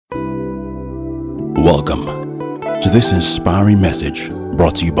Welcome to this inspiring message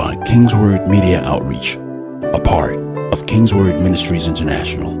brought to you by King's Word Media Outreach, a part of King's Word Ministries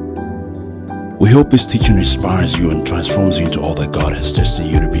International. We hope this teaching inspires you and transforms you into all that God has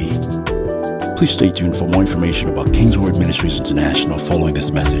destined you to be. Please stay tuned for more information about King's Word Ministries International following this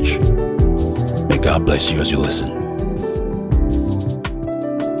message. May God bless you as you listen.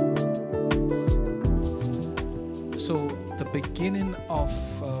 So the beginning of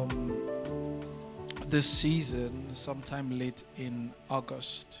this season, sometime late in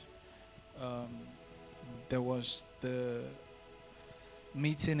August, there was the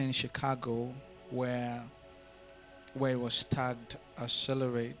meeting in Chicago where it was tagged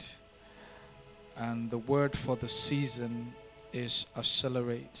Accelerate, and the word for the season is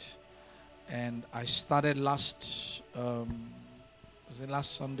accelerate. And I started last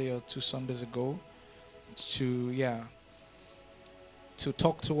Sunday or 2 Sundays ago to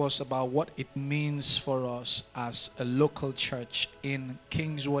talk to us about what it means for us as a local church in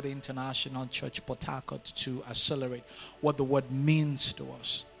King's Word International Church, Port Harcourt, to accelerate, what the word means to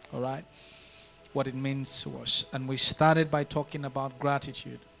us, all right? What it means to us. And we started by talking about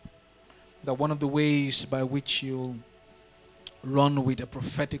gratitude, that one of the ways by which you run with a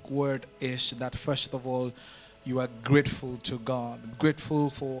prophetic word is that, first of all, you are grateful to God,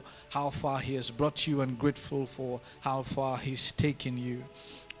 grateful for how far He has brought you, and grateful for how far He's taken you.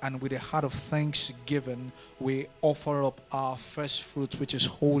 And with a heart of thanksgiving, we offer up our first fruits, which is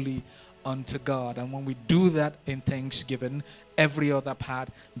holy unto God. And when we do that in thanksgiving, every other part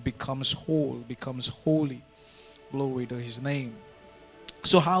becomes whole, becomes holy. Glory to His name.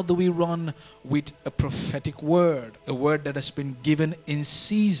 So how do we run with a prophetic word, a word that has been given in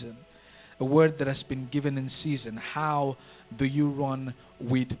season? A word that has been given in season. How do you run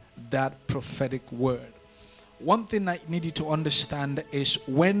with that prophetic word? One thing I need you to understand is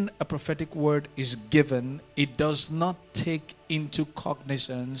when a prophetic word is given, it does not take into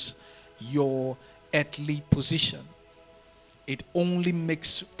cognizance your earthly position. It only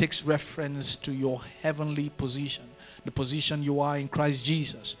takes reference to your heavenly position, the position you are in Christ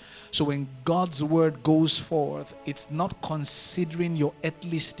Jesus. So when God's word goes forth, it's not considering your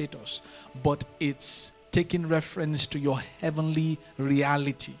earthly status, but it's taking reference to your heavenly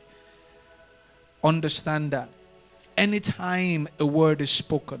reality. Understand that. Anytime a word is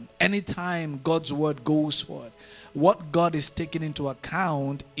spoken, anytime God's word goes forth, what God is taking into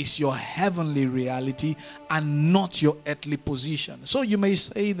account is your heavenly reality and not your earthly position. So you may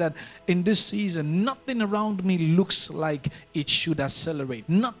say that in this season, nothing around me looks like it should accelerate.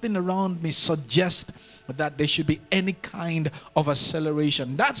 Nothing around me suggests that there should be any kind of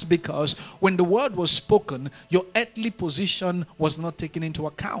acceleration. That's because when the word was spoken, your earthly position was not taken into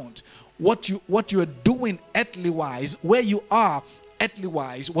account. What you are doing earthly-wise, where you are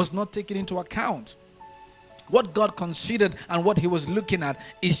earthly-wise, was not taken into account. What God considered and what He was looking at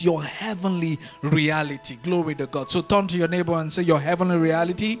is your heavenly reality. Glory to God. So turn to your neighbor and say, your heavenly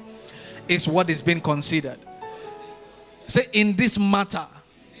reality is what is being considered. Say, in this matter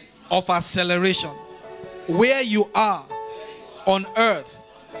of acceleration, where you are on earth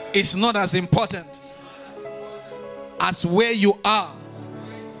is not as important as where you are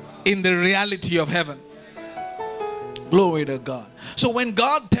in the reality of heaven. Glory to God. So when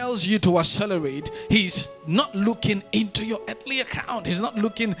God tells you to accelerate, He's not looking into your earthly account. He's not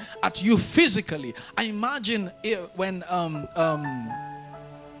looking at you physically. I imagine when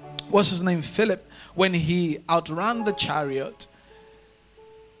what's his name, Philip, when he outran the chariot.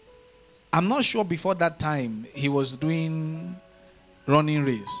 I'm not sure before that time he was doing running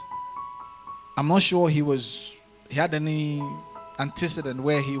race. I'm not sure he had any antecedent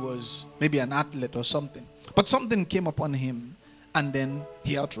where he was maybe an athlete or something. But something came upon him, and then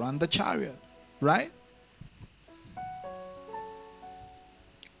he outran the chariot, right?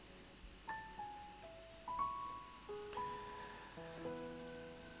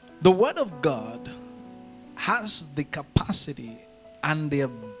 The Word of God has the capacity and the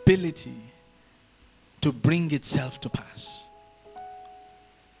ability to bring itself to pass.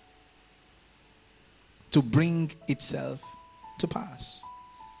 To bring itself to pass.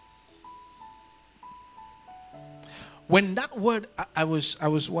 When that word, I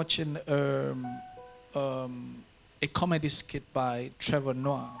was watching a comedy skit by Trevor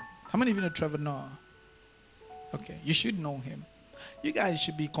Noah. How many of you know Trevor Noah? Okay, you should know him. You guys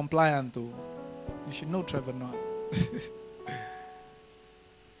should be compliant too. You should know Trevor Noah.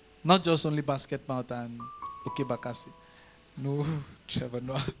 Not just only Basket Mouth and Okay Bakasi. No, Trevor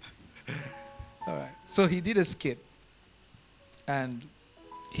Noah. All right. So he did a skit, and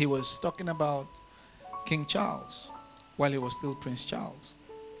he was talking about King Charles while he was still Prince Charles.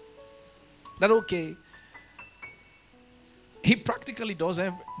 That okay, he practically does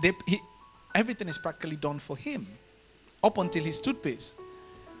everything is practically done for him, up until his toothpaste.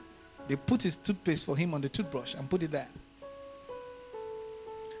 They put his toothpaste for him on the toothbrush and put it there.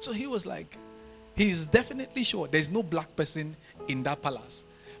 So he was like, he's definitely sure there's no black person in that palace.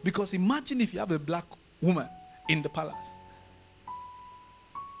 Because imagine if you have a black woman in the palace.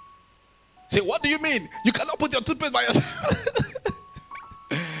 Say, what do you mean? You cannot put your toothpaste by yourself.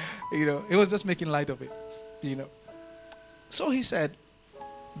 He was just making light of it. So he said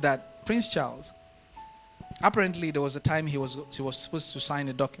that Prince Charles, apparently there was a time he was supposed to sign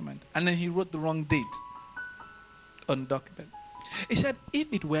a document, and then he wrote the wrong date on the document. He said,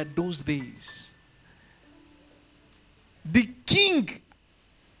 if it were those days, the king,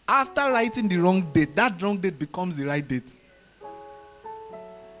 after writing the wrong date, that wrong date becomes the right date.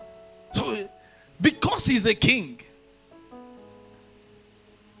 So, because he's a king,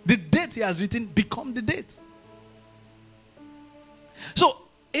 the date he has written become the date. So,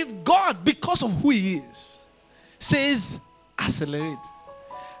 if God, because of who he is, says accelerate,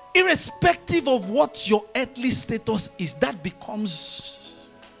 irrespective of what your earthly status is, that becomes...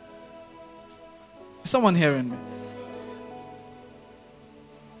 Is someone hearing me?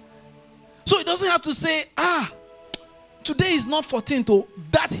 So it doesn't have to say, today is not 14th, oh,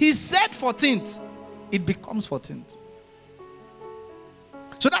 that he said 14th, it becomes 14th.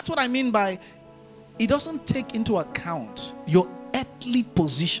 So that's what I mean by, it doesn't take into account your earthly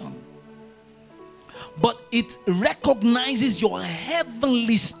position, but it recognizes your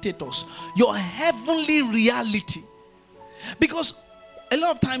heavenly status, your heavenly reality. Because a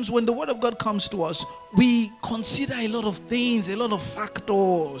lot of times when the word of God comes to us, we consider a lot of things, a lot of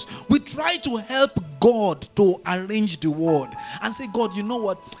factors. We try to help God to arrange the word and say, God, you know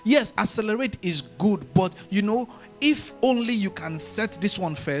what? Yes, accelerate is good, but if only you can set this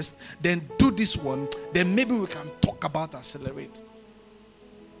one first, then do this one, then maybe we can talk about accelerate.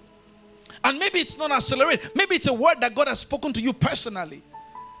 And maybe it's not accelerate. Maybe it's a word that God has spoken to you personally.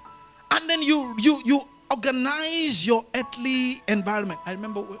 And then you organize your earthly environment. I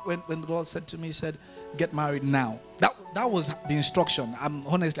remember when God said to me, he said, get married now. That was the instruction. I'm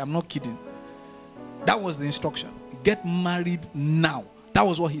not kidding. That was the instruction. Get married now. That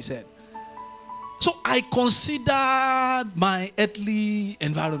was what he said. So I considered my earthly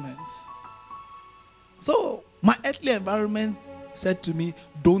environment. So my earthly environment said to me,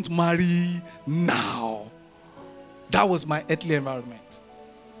 don't marry now. That was my earthly environment.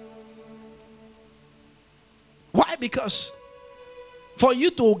 Why? Because for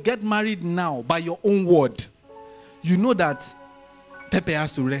you to get married now by your own word, you know that Pepe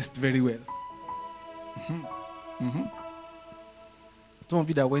has to rest very well. Some of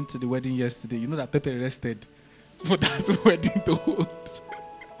you that went to the wedding yesterday, you know that Pepe rested for that wedding to hold.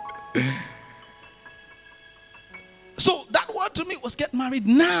 So that word to me was get married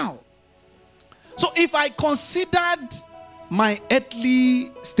now. So if I considered my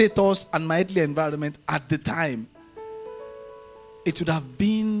earthly status and my earthly environment at the time, it would have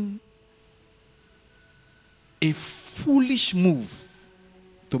been a foolish move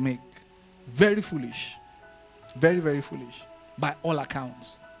to make. Very foolish. Very, very foolish. By all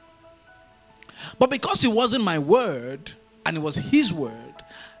accounts. But because it wasn't my word, and it was his word,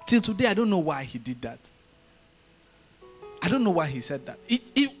 till today I don't know why he did that. I don't know why he said that.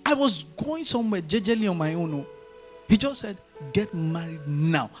 I was going somewhere jejely on my own. He just said, get married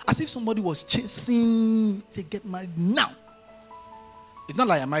now. As if somebody was chasing. Say, get married now. It's not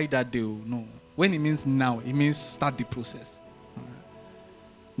like I married that day. No. When it means now, it means start the process.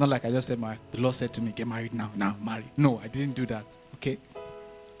 Not like I just said, the Lord said to me, get married now. Now, marry. No, I didn't do that. Okay?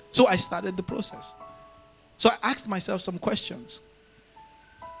 So I started the process. So I asked myself some questions.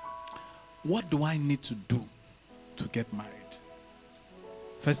 What do I need to do to get married?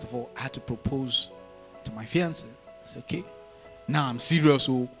 First of all, I had to propose to my fiancée. I said, okay, now I'm serious.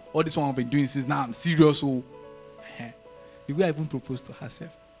 Oh, all this one I've been doing since now I'm serious. Oh, the way I even proposed to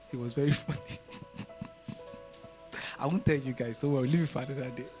herself, it was very funny. I won't tell you guys, so I'll leave it for another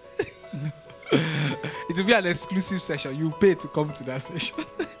day. No. It will be an exclusive session. You pay to come to that session.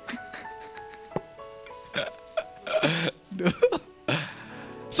 No.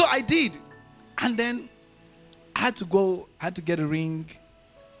 So I did. And then I had to get a ring.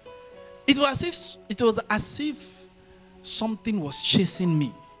 It was as if something was chasing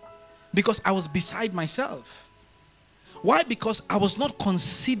me. Because I was beside myself. Why? Because I was not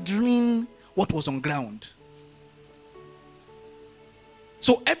considering what was on ground.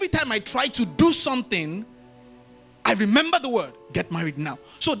 So every time I try to do something, I remember the word, get married now.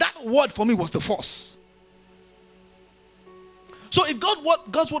 So that word for me was the force. So if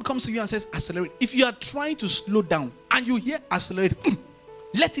God's word comes to you and says accelerate, if you are trying to slow down and you hear accelerate,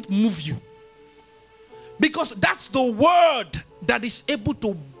 let it move you. Because that's the word that is able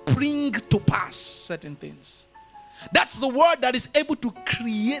to bring to pass certain things. That's the word that is able to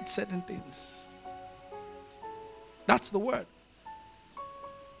create certain things. That's the word.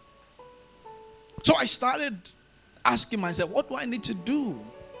 So I started asking myself, what do I need to do?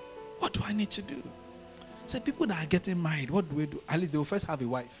 What do I need to do? Say, people that are getting married, what do we do? At least they will first have a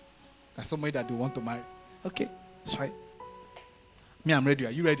wife. That's somebody that they want to marry. Okay, that's right. Me, I'm ready.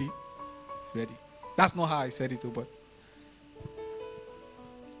 Are you ready? Ready. That's not how I said it, but.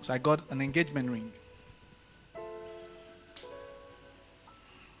 So I got an engagement ring.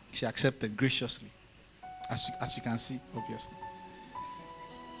 She accepted graciously. As you can see, obviously.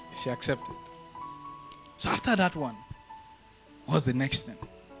 She accepted. So after that one, what's the next thing?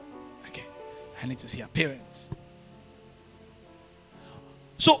 Okay, I need to see her parents.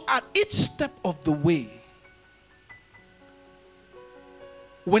 So at each step of the way,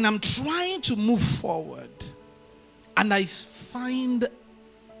 when I'm trying to move forward and I find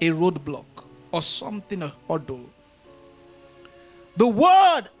a roadblock or something, a hurdle, the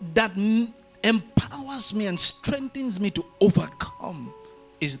word that empowers me and strengthens me to overcome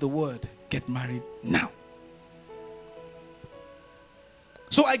is the word, get married now.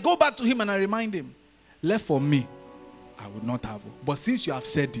 So I go back to him and I remind him, left for me, I would not have. But since you have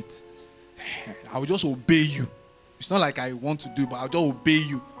said it, I will just obey you. It's not like I want to do, but I'll just obey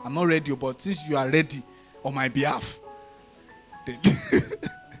you. I'm not ready, but since you are ready on my behalf, then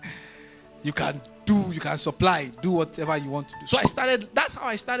you can supply, do whatever you want to do. So that's how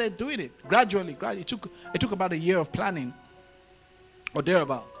I started doing it. Gradually. It took about a year of planning or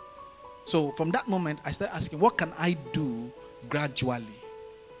thereabout. So from that moment, I started asking, what can I do gradually?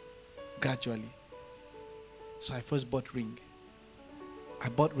 So I first bought ring. I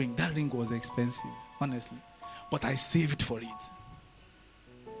bought ring. That ring was expensive, honestly. But I saved for it.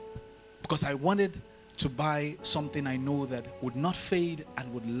 Because I wanted to buy something I know that would not fade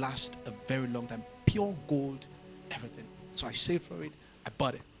and would last a very long time. Pure gold, everything. So I saved for it. I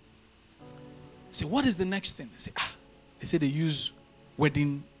bought it. I said, what is the next thing? They said they use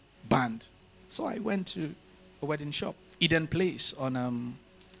wedding band. So I went to a wedding shop, Eden Place on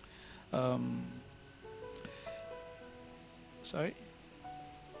sorry?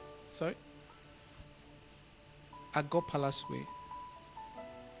 Agor Palace Way.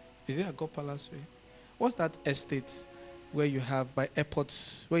 Is it Agor Palace Way? What's that estate where you have by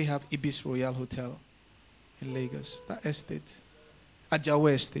airports, where you have Ibis Royal Hotel in Lagos? That estate.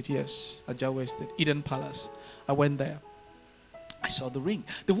 Ajawa Estate, yes. Ajawa Estate. Eden Palace. I went there. I saw the ring.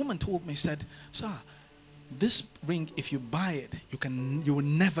 The woman told me, said, sir, this ring, if you buy it, you will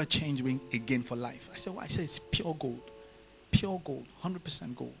never change ring again for life. I said, why? I said, it's pure gold. Pure gold.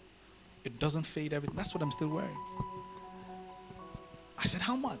 100% gold. It doesn't fade, everything. That's what I'm still wearing. I said,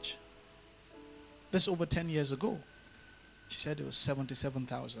 how much? That's over 10 years ago. She said it was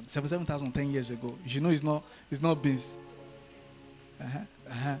 77,000. 77,000 10 years ago. You know it's not beans.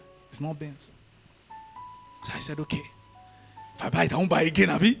 It's not beans. So I said, okay. If I buy it, I won't buy it again,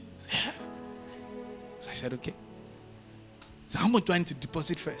 Abi. So I said, okay. So how much do I need to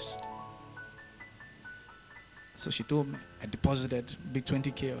deposit first? So she told me. I deposited big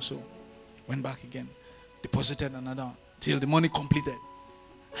 20K or so. Went back again. Deposited another till the money completed.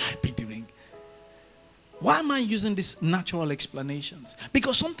 I picked the ring. Why am I using these natural explanations?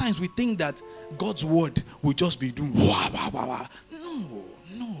 Because sometimes we think that God's word will just be doing wah, wah, wah, wah.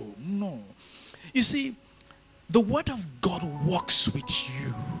 No. You see, the word of God walks with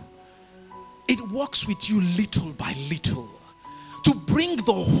you. It walks with you little by little. To bring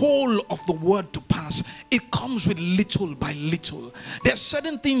the whole of the word to pass, it comes with little by little. There are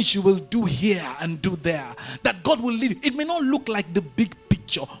certain things you will do here and do there that God will lead you. It may not look like the big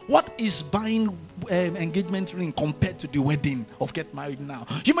picture. What is buying engagement ring compared to the wedding of get married now?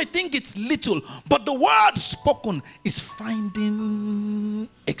 You may think it's little, but the word spoken is finding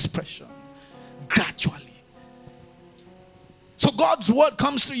expression gradually. So God's word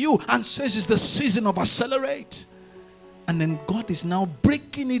comes to you and says it's the season of accelerate. And then God is now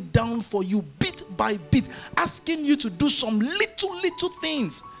breaking it down for you bit by bit, asking you to do some little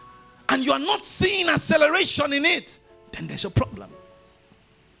things. And you are not seeing acceleration in it. Then there's a problem.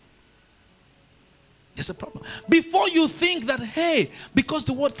 There's a problem. Before you think that, hey, because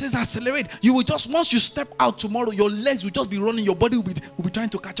the word says accelerate, you will just, once you step out tomorrow, your legs will just be running, your body will be trying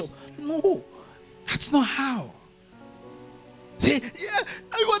to catch up. No, that's not how. Say, yeah,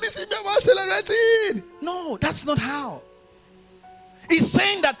 I want to see me accelerating. No, that's not how. He's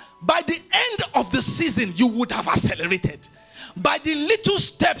saying that by the end of the season, you would have accelerated. by the little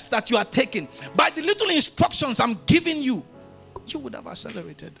steps that you are taking, by the little instructions I'm giving you, you would have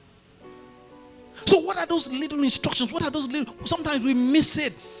accelerated. So what are those little instructions? What are those little? Sometimes we miss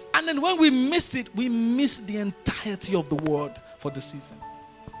it. And then when we miss it, we miss the entirety of the word for the season.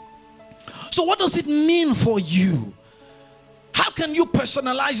 So what does it mean for you? How can you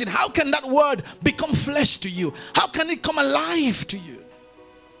personalize it? How can that word become flesh to you? How can it come alive to you?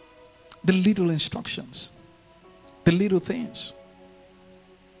 The little instructions, the little things.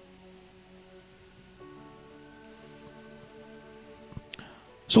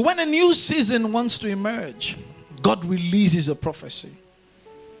 So when a new season wants to emerge, God releases a prophecy.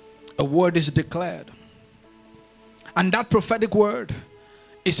 A word is declared. And that prophetic word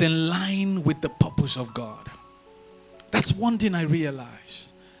is in line with the purpose of God. That's one thing I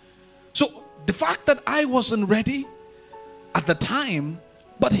realized. So the fact that I wasn't ready at the time,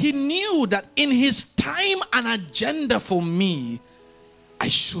 but he knew that in his time and agenda for me, I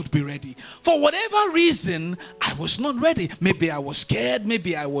should be ready. For whatever reason, I was not ready. Maybe I was scared.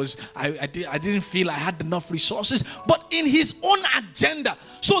 Maybe I didn't feel I had enough resources. But in his own agenda.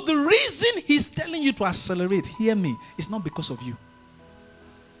 So the reason he's telling you to accelerate, hear me, it's not because of you.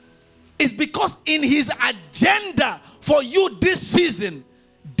 It's because in his agenda for you this season,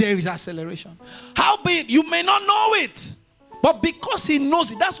 there is acceleration. Howbeit, you may not know it. But because he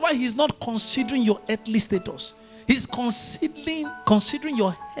knows it, that's why he's not considering your earthly status. He's considering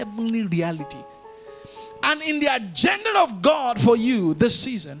your heavenly reality. And in the agenda of God for you this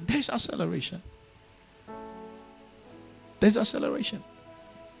season, there's acceleration. There's acceleration.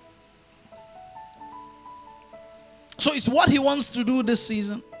 So it's what he wants to do this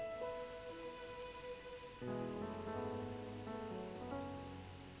season.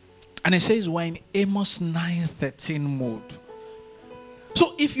 And it says we're in Amos 9:13 mode.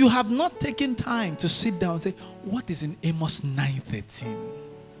 So if you have not taken time to sit down and say, what is in Amos 9:13?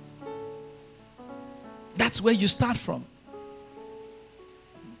 That's where you start from.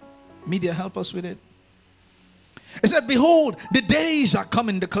 Media, help us with it. It said, behold, the days are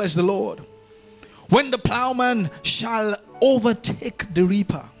coming, declares the Lord, when the plowman shall overtake the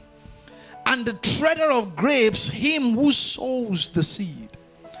reaper, and the treader of grapes him who sows the seed.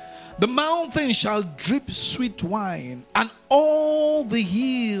 The mountain shall drip sweet wine, and all the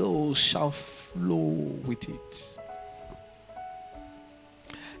hills shall flow with it.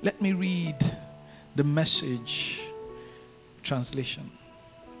 Let me read the Message translation.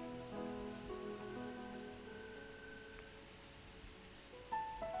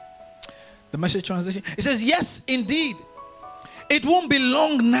 The Message translation. It says, yes, indeed. It won't be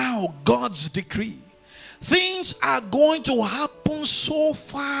long now, God's decree. Things are going to happen so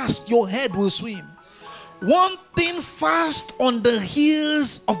fast, your head will swim. One thing fast on the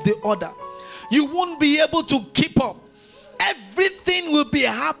heels of the other. You won't be able to keep up. Everything will be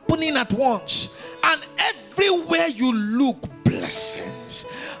happening at once. And everywhere you look, blessings.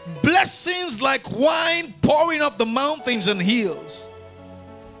 Blessings like wine pouring off the mountains and hills.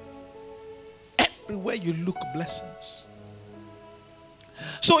 Everywhere you look, blessings.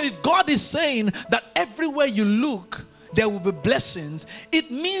 So if God is saying that everywhere you look, there will be blessings,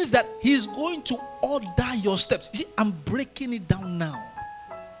 it means that he's going to order your steps. You see, I'm breaking it down now.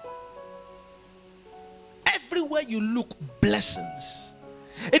 Everywhere you look, blessings.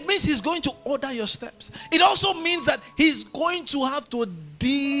 It means he's going to order your steps. It also means that he's going to have to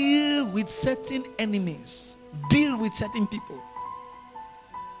deal with certain enemies, deal with certain people.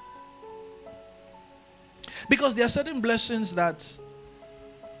 Because there are certain blessings that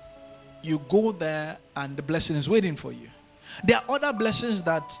you go there and the blessing is waiting for you. There are other blessings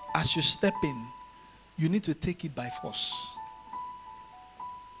that as you step in, you need to take it by force.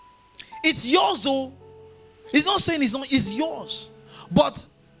 It's yours, though. He's not saying it's yours. But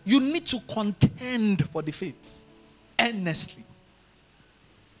you need to contend for the faith earnestly.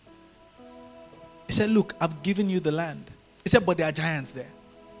 He said, look, I've given you the land. He said, but there are giants there.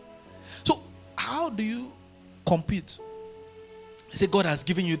 So how do you compete? He said, God has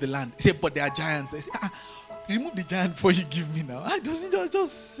given you the land. He said, but there are giants. He said, remove the giant before you give me now. It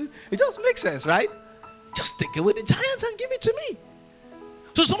just makes sense, right? Just take away the giants and give it to me.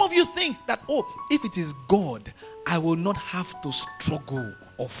 So some of you think that, if it is God, I will not have to struggle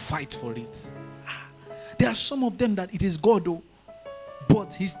or fight for it. There are some of them that it is God, though,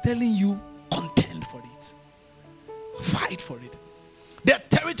 but he's telling you, contend for it. Fight for it. There are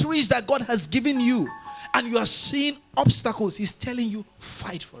territories that God has given you, and you are seeing obstacles. He's telling you,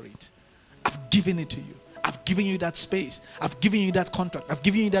 fight for it. I've given it to you. I've given you that space. I've given you that contract. I've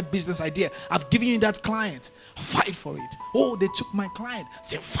given you that business idea. I've given you that client. Fight for it. Oh, they took my client.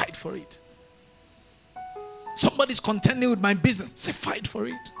 Say, fight for it. Somebody's contending with my business. Say, fight for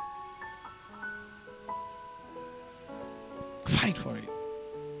it. Fight for it.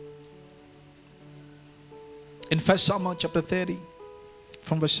 In 1 Samuel chapter 30,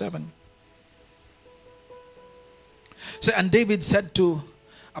 from verse 7. Say, and David said to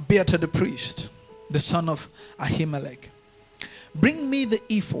Abiathar the priest, the son of Ahimelech, bring me the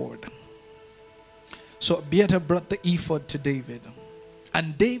ephod. So Abiathar brought the ephod to David.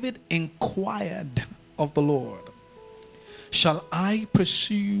 And David inquired of the Lord, shall I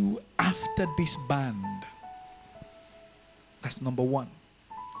pursue after this band? That's number one.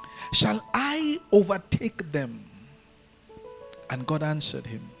 Shall I overtake them? And God answered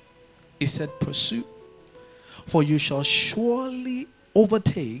him. He said, pursue, for you shall surely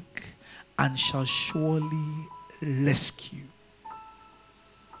overtake and shall surely rescue.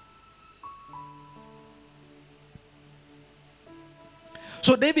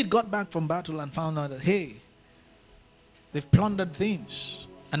 So David got back from battle and found out that, hey, they've plundered things.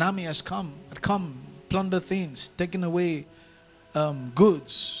 An army had come, plundered things, taken away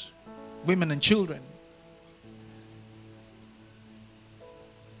goods, women and children.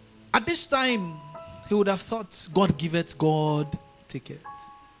 At this time, he would have thought, God giveth, God taketh.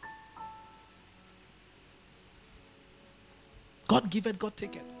 God giveth, God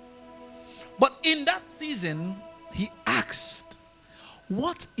taketh. But in that season, he asked,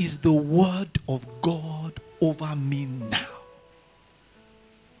 what is the word of God over me now?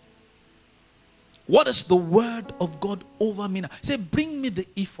 What is the word of God over me now? Say, bring me the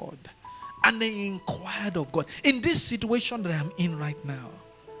ephod. And they inquired of God. In this situation that I'm in right now,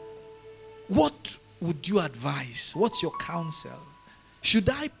 what would you advise? What's your counsel? Should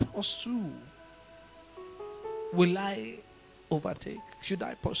I pursue? Will I overtake? Should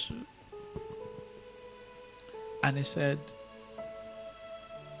I pursue? And he said,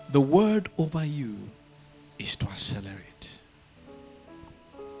 the word over you is to accelerate.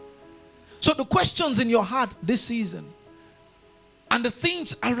 So the questions in your heart this season and the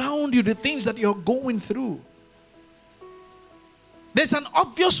things around you, the things that you're going through, there's an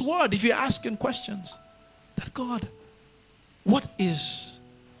obvious word if you're asking questions. That God, what is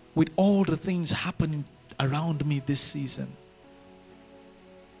with all the things happening around me this season?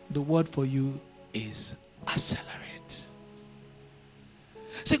 The word for you is accelerate.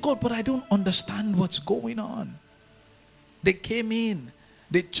 Say, God, but I don't understand what's going on. They came in,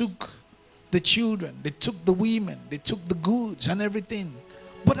 they took the children, they took the women, they took the goods and everything.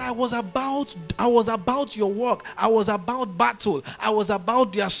 But I was about your work. I was about battle. I was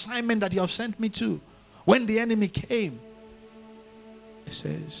about the assignment that you have sent me to. When the enemy came, it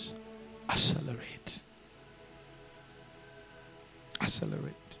says, accelerate.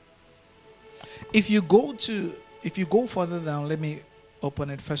 Accelerate. If you go further down, let me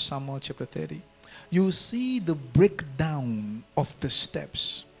open it, 1 Samuel chapter 30. You see the breakdown of the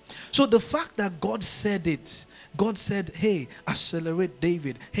steps. So the fact that God said it, God said, hey, accelerate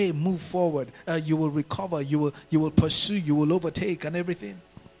David. Hey, move forward. You will recover. You will pursue. You will overtake and everything.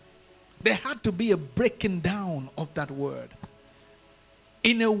 There had to be a breaking down of that word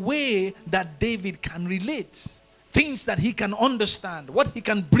in a way that David can relate. Things that he can understand. What he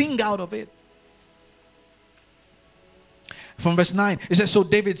can bring out of it. From verse 9, it says, so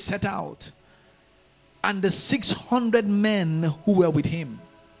David set out, and the 600 men who were with him,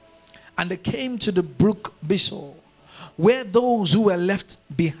 and they came to the brook Besor, where those who were left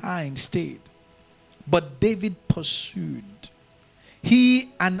behind stayed. But David pursued, he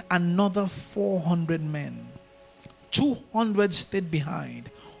and another 400 men. 200 stayed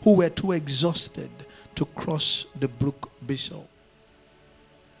behind, who were too exhausted to cross the brook Besor.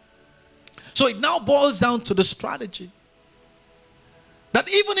 So it now boils down to the strategy. That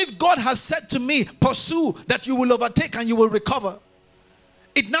even if God has said to me, pursue, that you will overtake and you will recover.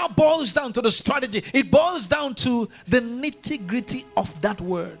 It now boils down to the strategy. It boils down to the nitty-gritty of that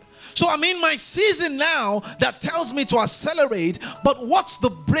word. So I'm in my season now that tells me to accelerate, but what's the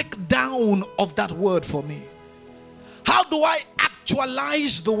breakdown of that word for me? How do I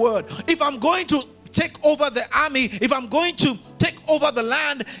actualize the word? If I'm going to take over the army, if I'm going to take over the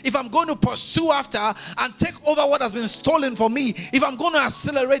land, if I'm going to pursue after and take over what has been stolen from me, if I'm going to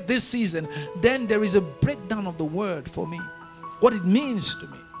accelerate this season, then there is a breakdown of the word for me. What it means to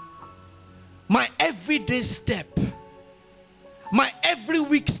me. My everyday step, my every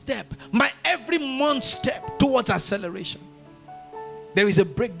week step, my every month step towards acceleration. There is a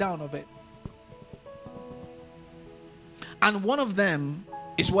breakdown of it. And one of them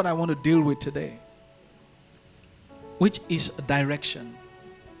is what I want to deal with today, which is direction.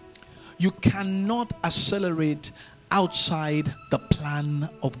 You cannot accelerate outside the plan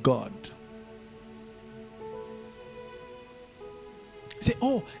of God. Say,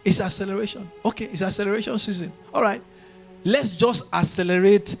 oh, it's acceleration. Okay, it's acceleration season. All right. Let's just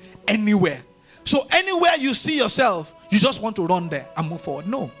accelerate anywhere. So anywhere you see yourself, you just want to run there and move forward.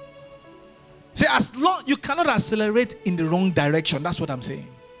 No. Say, as long you cannot accelerate in the wrong direction. That's what I'm saying.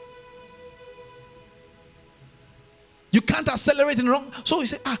 You can't accelerate in the wrong. So you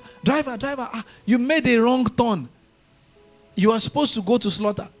say, driver, you made a wrong turn. You are supposed to go to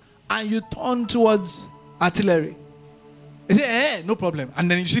slaughter and you turn towards artillery. You say, no problem.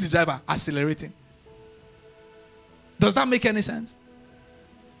 And then you see the driver accelerating. Does that make any sense?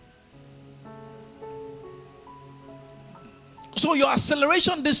 So your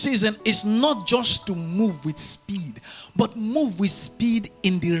acceleration this season is not just to move with speed, but move with speed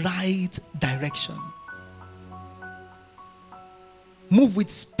in the right direction. Move with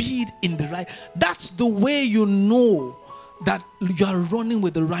speed in the right. That's the way you know that you are running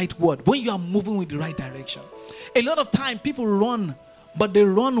with the right word. When you are moving with the right direction. A lot of time people run, but they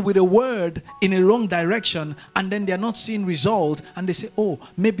run with a word in a wrong direction, and then they are not seeing results, and they say, oh,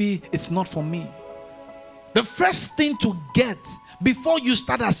 maybe it's not for me. The first thing to get before you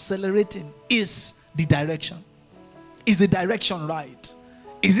start accelerating is the direction. Is the direction right?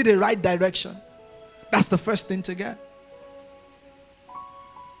 Is it the right direction? That's the first thing to get.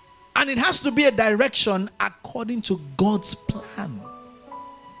 And it has to be a direction according to God's plan.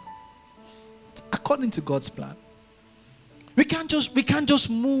 According to God's plan. We can't just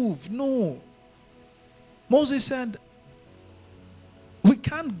move. No. Moses said, we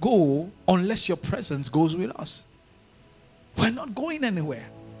can't go unless your presence goes with us. We're not going anywhere.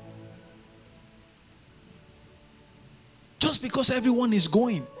 Just because everyone is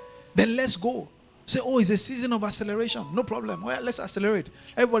going, then let's go. Say, oh, it's a season of acceleration. No problem. Well, let's accelerate.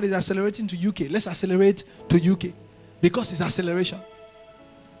 Everybody's accelerating to UK. Let's accelerate to UK. Because it's acceleration.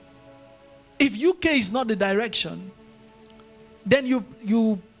 If UK is not the direction, then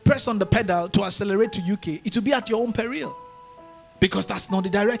you press on the pedal to accelerate to UK. It will be at your own peril. Because that's not the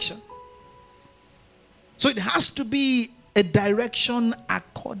direction. So it has to be a direction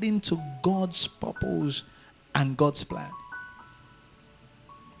according to God's purpose and God's plan.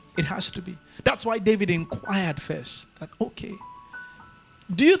 It has to be. That's why David inquired first. That, okay.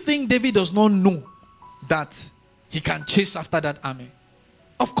 Do you think David does not know that he can chase after that army?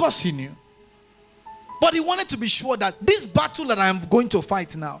 Of course he knew. But he wanted to be sure that this battle that I am going to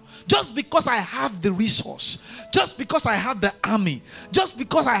fight now, just because I have the resource, just because I have the army, just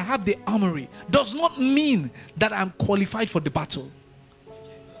because I have the armory, does not mean that I'm qualified for the battle.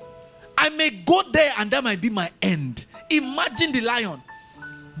 I may go there and that might be my end. Imagine the lion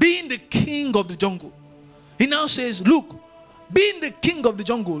being the king of the jungle. He now says, look, being the king of the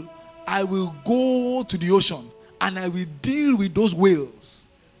jungle, I will go to the ocean and I will deal with those whales.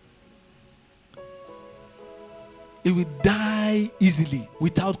 It will die easily,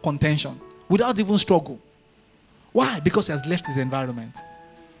 without contention, without even struggle. Why? Because he has left his environment.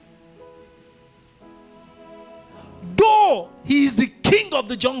 Though he is the king of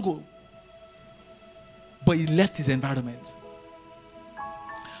the jungle, but he left his environment.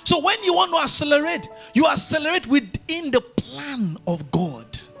 So when you want to accelerate, you accelerate within the plan of God.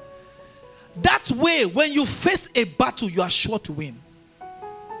 That way, when you face a battle, you are sure to win.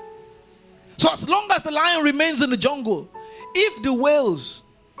 So as long as the lion remains in the jungle, if the whales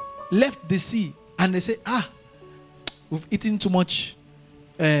left the sea and they say, we've eaten too much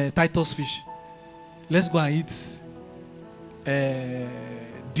Titus fish, let's go and eat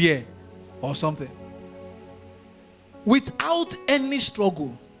deer or something. Without any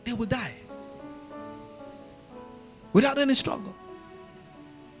struggle, they will die. Without any struggle.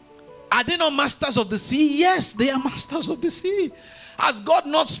 Are they not masters of the sea? Yes, they are masters of the sea. Has God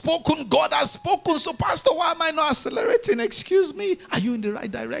not spoken? God has spoken. So, Pastor, why am I not accelerating? Excuse me. Are you in the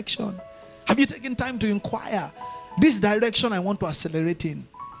right direction? Have you taken time to inquire? This direction I want to accelerate in,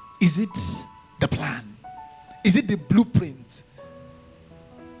 is it the plan? Is it the blueprint?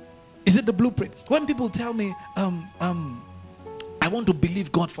 Is it the blueprint? When people tell me, I want to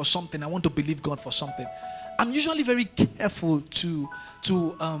believe God for something, I want to believe God for something, I'm usually very careful to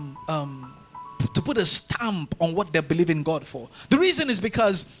put a stamp on what they're believing God for. The reason is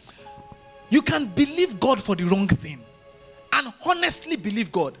because you can believe God for the wrong thing and honestly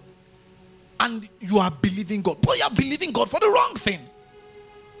believe God, and you are believing God, but you are believing God for the wrong thing,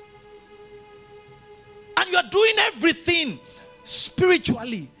 and you are doing everything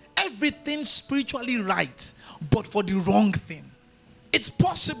spiritually right, but for the wrong thing. It's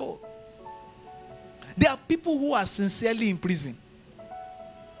possible. There are people who are sincerely in prison.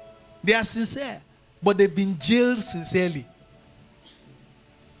 They are sincere, but they've been jailed sincerely.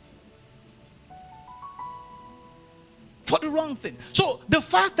 For the wrong thing. So the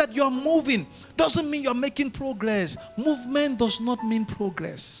fact that you're moving doesn't mean you're making progress. Movement does not mean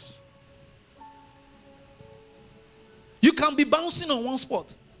progress. You can be bouncing on one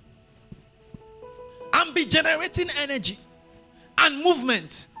spot and be generating energy and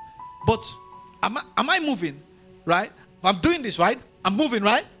movement. But am I moving? Right? I'm doing this, right? I'm moving,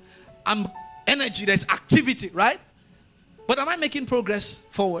 right? I'm energy, there's activity, right? But am I making progress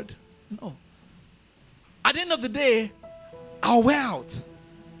forward? No. At the end of the day, I'll wear out.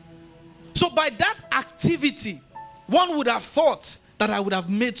 So by that activity, one would have thought that I would have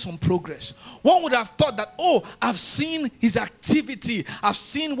made some progress. One would have thought that, oh, I've seen his activity. I've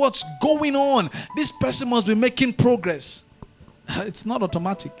seen what's going on. This person must be making progress. It's not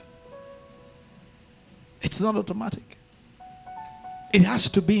automatic. It's not automatic. It has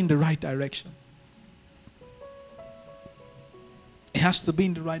to be in the right direction. It has to be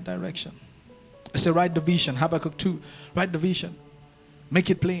in the right direction. I say write the vision. Habakkuk 2. Write the vision. Make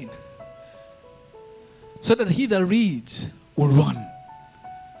it plain. So that he that reads will run.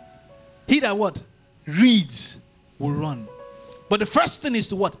 He that what? Reads will run. But the first thing is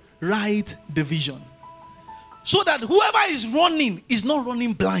to what? Write the vision. So that whoever is running is not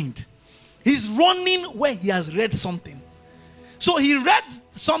running blind. He's running where he has read something. So he read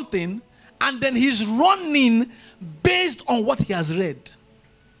something and then he's running based on what he has read.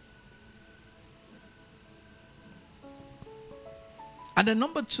 And then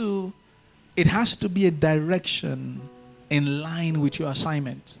number 2, it has to be a direction in line with your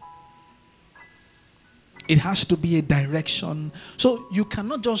assignment. It has to be a direction. So you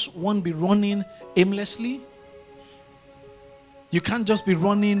cannot just be running aimlessly. You can't just be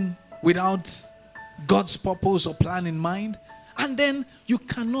running without God's purpose or plan in mind. And then you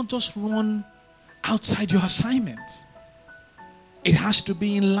cannot just run outside your assignment. It has to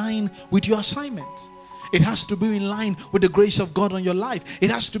be in line with your assignment. It has to be in line with the grace of God on your life.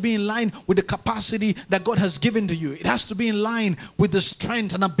 It has to be in line with the capacity that God has given to you. It has to be in line with the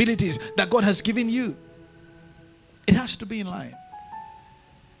strength and abilities that God has given you. It has to be in line.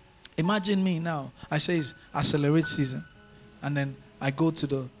 Imagine me now. I say it's accelerate season. And then I go to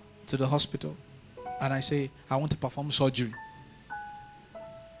the hospital. And I say, I want to perform surgery.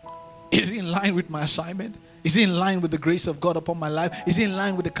 Is it in line with my assignment? Is it in line with the grace of God upon my life? Is it in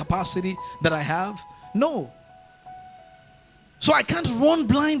line with the capacity that I have? No. So I can't run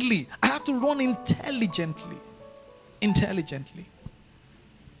blindly. I have to run intelligently. Intelligently.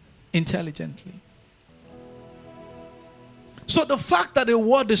 Intelligently. So the fact that a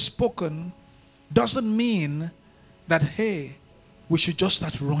word is spoken doesn't mean that, hey, we should just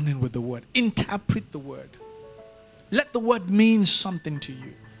start running with the word. Interpret the word. Let the word mean something to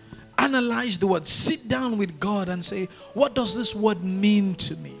you. Analyze the word. Sit down with God and say, what does this word mean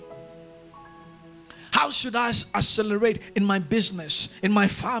to me? How should I accelerate in my business, in my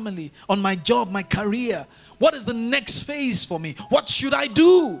family, on my job, my career? What is the next phase for me? What should I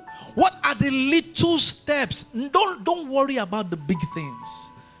do? What are the little steps? Don't worry about the big things.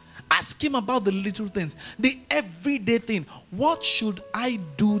 Ask him about the little things, the everyday thing. What should I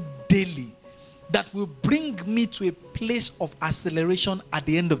do daily that will bring me to a place of acceleration at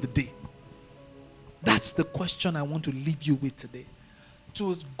the end of the day? That's the question I want to leave you with today.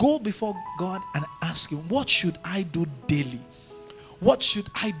 To go before God and ask him, what should I do daily? What should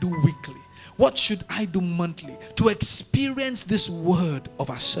I do weekly? What should I do monthly to experience this word of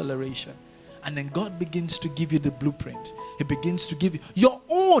acceleration? And then God begins to give you the blueprint. He begins to give you your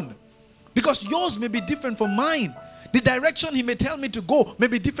own. Because yours may be different from mine. The direction he may tell me to go may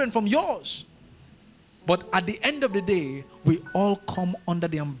be different from yours. But at the end of the day, we all come under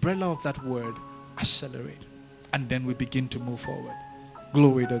the umbrella of that word, accelerate. And then we begin to move forward.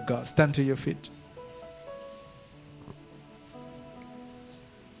 Glory to God. Stand to your feet.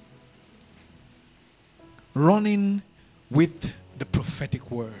 Running with the prophetic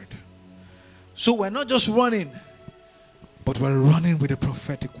word. So we're not just running, but we're running with the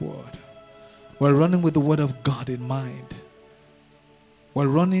prophetic word. We're running with the word of God in mind. We're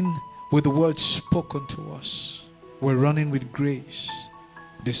running with the word spoken to us. We're running with grace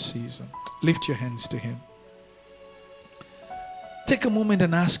this season. Lift your hands to him. Take a moment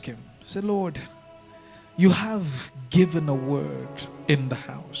and ask him. Say, Lord, you have given a word in the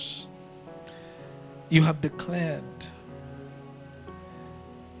house. You have declared.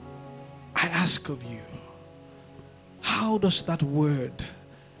 I ask of you, how does that word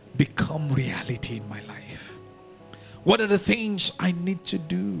become reality in my life? What are the things I need to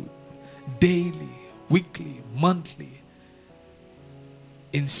do daily, weekly, monthly,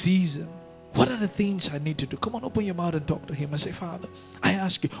 in season? What are the things I need to do? Come on, open your mouth and talk to him and say, Father, I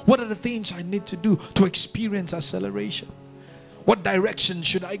ask you, what are the things I need to do to experience acceleration? What direction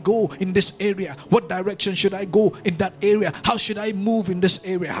should I go in this area? What direction should I go in that area? How should I move in this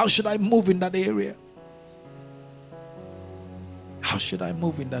area? How should I move in that area? How should I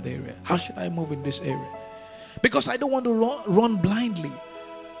move in that area? How should I move in this area? Because I don't want to run blindly.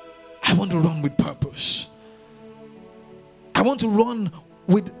 I want to run with purpose. I want to run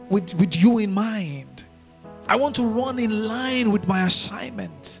with you in mind. I want to run in line with my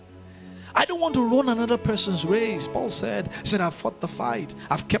assignment. I don't want to run another person's race. Paul said, I've fought the fight.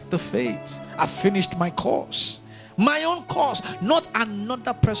 I've kept the faith. I've finished my course. My own course, not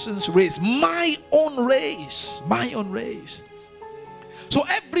another person's race. My own race. My own race. So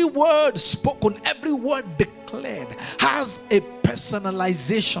every word spoken, every word declared has a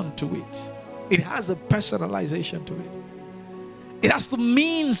personalization to it. It has a personalization to it. It has to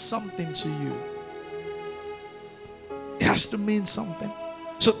mean something to you. It has to mean something.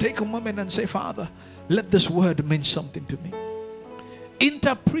 So take a moment and say, Father, let this word mean something to me.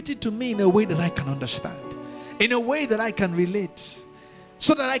 Interpret it to me in a way that I can understand, in a way that I can relate,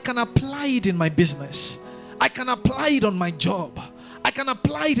 so that I can apply it in my business. I can apply it on my job. I can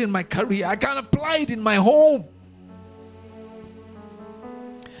apply it in my career. I can apply it in my home.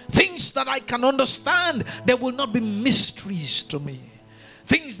 Things that I can understand, there will not be mysteries to me.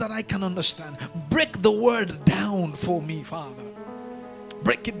 Things that I can understand. Break the word down for me, Father.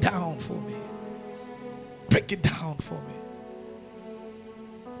 Break it down for me. Break it down for me.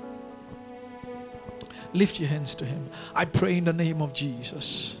 Lift your hands to Him. I pray in the name of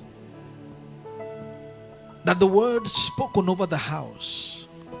Jesus that the word spoken over the house,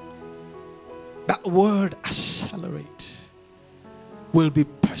 that word accelerate, will be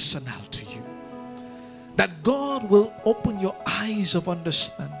personal to you. That God will open your eyes of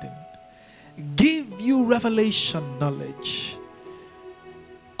understanding, give you revelation knowledge,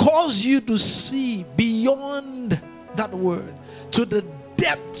 cause you to see beyond that word to the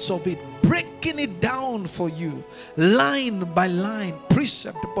depths of it, breaking it down for you, line by line,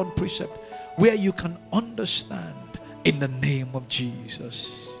 precept upon precept, where you can understand in the name of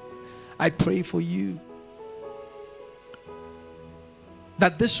Jesus. I pray for you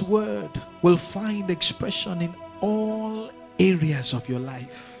that this word will find expression in all areas of your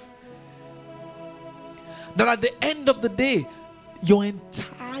life. That at the end of the day, your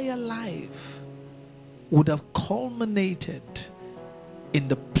entire life would have culminated in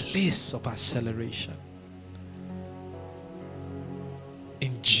the place of acceleration.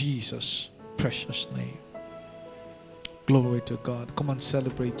 In Jesus' precious name. Glory to God. Come on,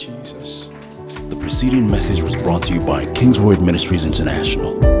 celebrate Jesus. The preceding message was brought to you by Kingsword Ministries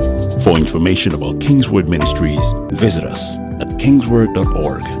International. For information about Kingsword Ministries, visit us at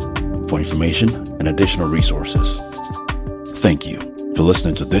kingsword.org for information and additional resources. Thank you for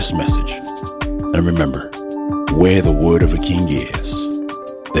listening to this message. And remember, where the word of a king is,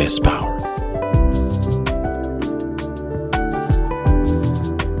 there's power.